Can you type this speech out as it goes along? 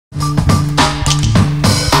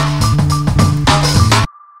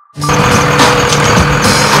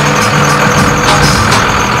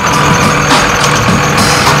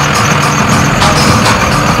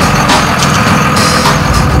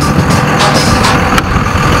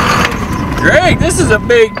Greg, this is a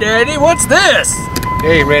Big Daddy. What's this?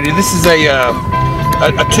 Hey, Randy, this is a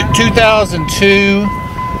 2002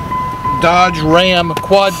 Dodge Ram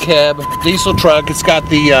quad cab diesel truck. It's got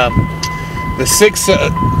the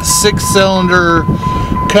six-cylinder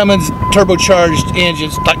Cummins turbocharged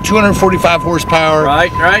engines, like 245 horsepower.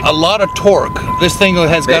 Right. A lot of torque. This thing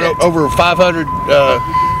has got over 500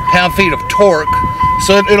 pound-feet of torque,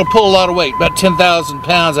 so it'll pull a lot of weight. About 10,000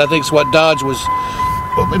 pounds, I think, is what Dodge was.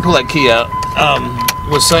 Well, let me pull that key out.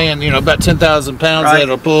 Was saying, about 10,000 pounds that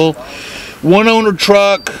it'll pull. One owner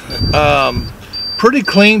truck, pretty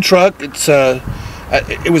clean truck.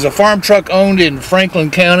 It was a farm truck owned in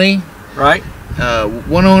Franklin County. Right.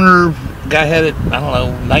 One owner guy had it, I don't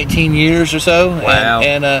know, 19 years or so. Wow.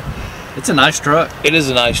 And it's a nice truck. it is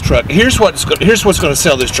a nice truck. Here's what's going to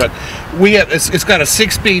sell this truck. It's got a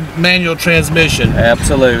 6-speed manual transmission.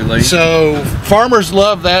 Absolutely. So farmers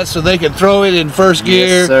love that, so they can throw it in first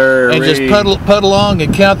gear and just putt along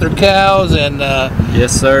and count their cows. And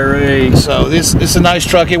yes, sir. so it's a nice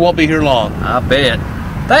truck. It won't be here long. I bet.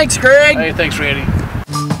 Thanks, Greg. Hey, thanks, Randy.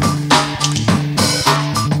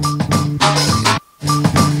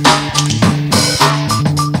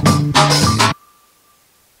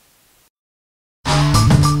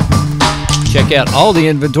 Check out all the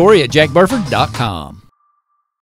inventory at jackburford.com.